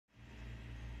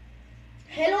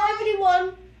Hello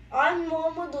everyone, I'm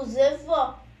Mohammed Uzair.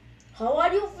 How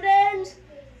are you friends?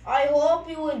 I hope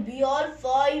you will be all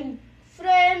fine.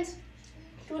 Friends,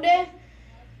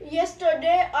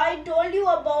 yesterday I told you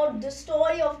about the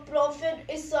story of Prophet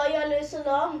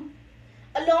Asalam.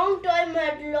 A long time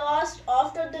at last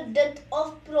after the death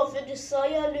of Prophet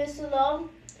Asalam,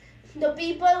 the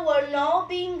people were now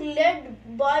being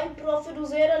led by Prophet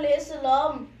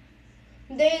Uzair.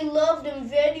 They loved him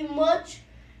very much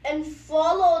and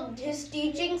followed his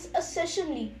teachings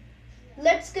essentially.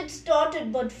 Let's get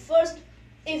started, but first,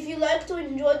 if you like to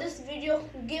enjoy this video,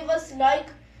 give us like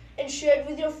and share it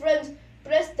with your friends.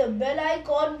 Press the bell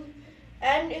icon,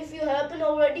 and if you haven't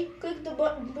already, click the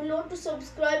button below to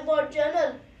subscribe our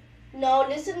channel. Now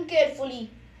listen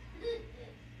carefully.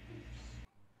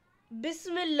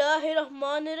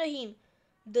 Bismillahirrahmanirrahim.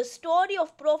 The story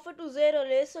of Prophet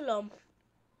Uzair.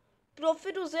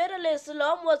 Prophet Uzair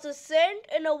was a saint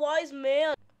and a wise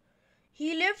man.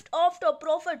 He lived after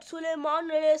Prophet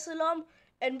Sulaiman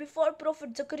and before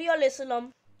Prophet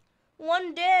Zakaria.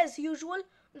 One day, as usual,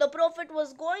 the Prophet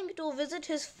was going to visit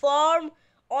his farm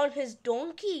on his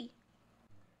donkey.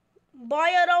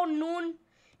 By around noon,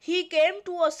 he came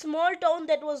to a small town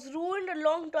that was ruined a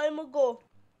long time ago.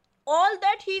 All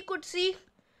that he could see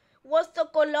was the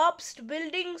collapsed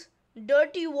buildings,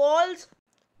 dirty walls,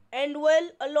 and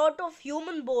a lot of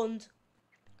human bones.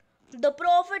 The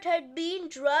Prophet had been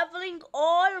traveling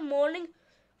all morning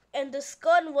and the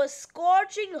sun was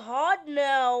scorching hot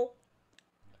now.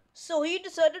 So he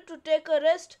decided to take a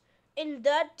rest in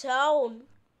that town.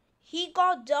 He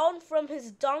got down from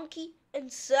his donkey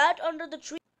and sat under the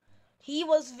tree. He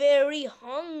was very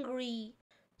hungry.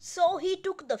 So he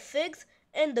took the figs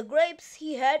and the grapes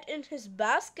he had in his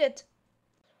basket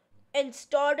and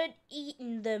started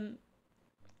eating them.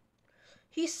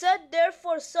 He sat there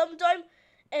for some time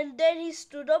and then he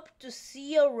stood up to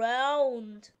see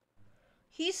around.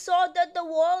 He saw that the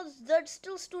walls that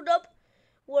still stood up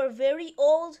were very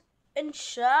old and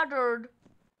shattered.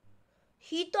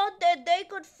 He thought that they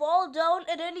could fall down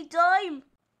at any time.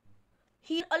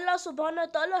 Allah subhanahu wa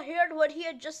ta'ala heard what he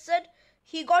had just said.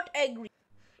 He got angry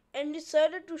and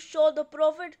decided to show the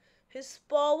Prophet his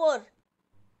power.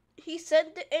 He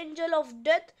sent the angel of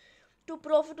death to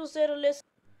Prophet Uzair.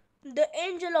 The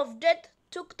angel of death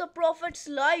took the Prophet's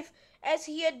life as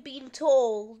he had been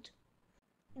told.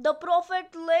 The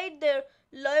Prophet lay there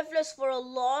lifeless for a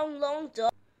long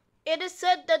time. It is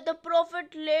said that the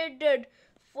Prophet lay dead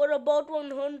for about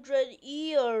 100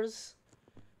 years.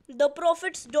 The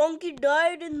Prophet's donkey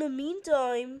died in the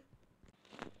meantime.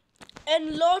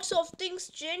 And lots of things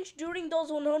changed during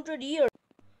those 100 years.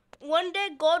 One day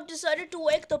God decided to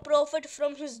wake the Prophet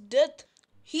from his death.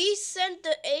 He sent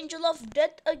the angel of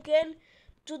death again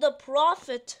to the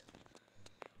Prophet.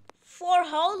 "For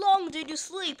how long did you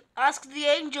sleep?" asked the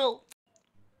angel.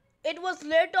 It was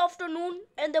late afternoon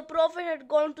and the Prophet had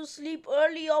gone to sleep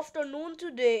early afternoon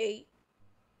today.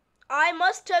 "I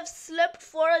must have slept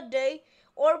for a day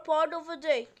or part of a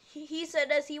day," he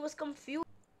said as he was confused.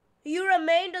 "You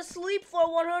remained asleep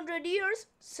for 100 years,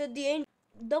 said the angel.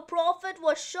 The Prophet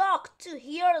was shocked to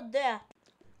hear that.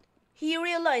 He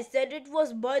realized that it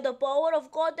was by the power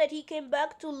of God that he came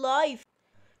back to life.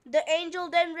 The angel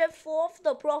then ripped off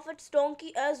the Prophet's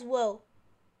donkey as well.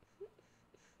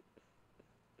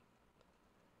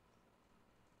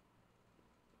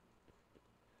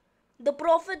 The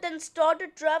Prophet then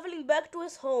started traveling back to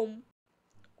his home.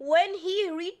 When he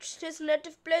reached his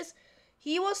native place,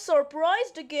 he was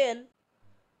surprised again.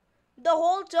 The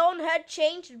whole town had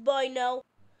changed by now.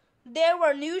 There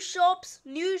were new shops,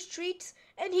 new streets,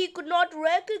 and he could not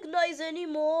recognize any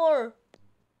more.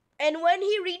 And when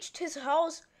he reached his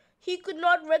house, he could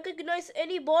not recognize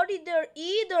anybody there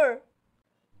either.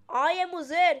 "I am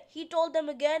Uzair," he told them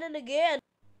again and again.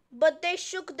 But they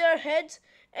shook their heads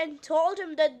and told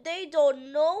him that they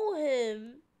don't know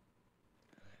him.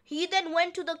 He then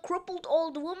went to the crippled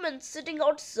old woman sitting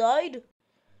outside.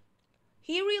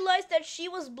 He realized that she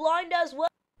was blind as well.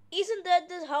 "Isn't that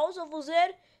the house of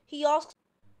Uzair?" he asked.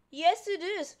 "Yes, it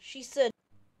is," she said.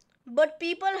 "But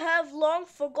people have long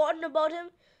forgotten about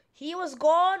him. He was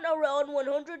gone around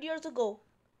 100 years ago."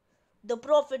 The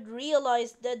Prophet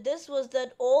realized that this was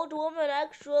that old woman,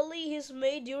 actually his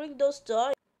maid during those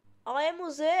times. "I am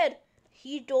Uzair,"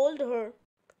 he told her.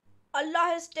 "Allah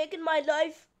has taken my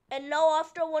life, and now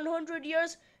after 100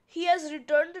 years, he has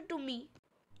returned it to me."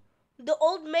 The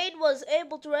old maid was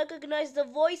able to recognize the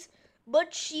voice,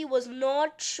 but she was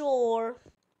not sure.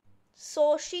 So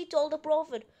she told the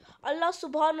Prophet, "Allah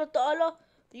subhanahu wa ta'ala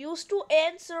used to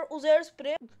answer Uzair's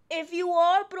prayer. If you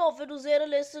are Prophet Uzair,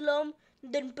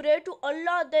 then pray to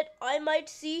Allah that I might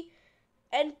see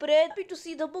and prayed to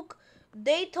see the book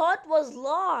they thought was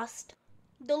lost.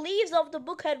 The leaves of the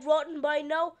book had rotten by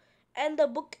now, and the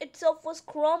book itself was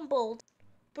crumbled.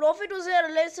 Prophet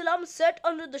Uzair sat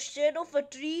under the shade of a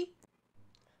tree,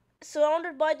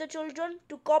 surrounded by the children,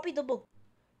 to copy the book.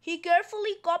 He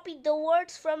carefully copied the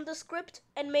words from the script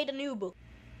and made a new book.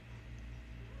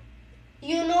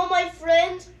 You know, my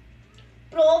friends,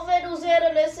 Prophet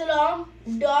Uzair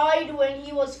died when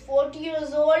he was 40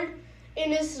 years old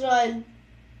in Israel.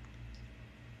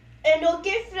 And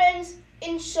okay, friends,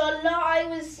 inshallah, I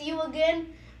will see you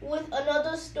again with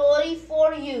another story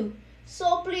for you.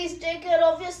 So please take care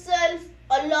of yourself.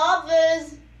 Allah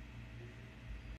Hafiz.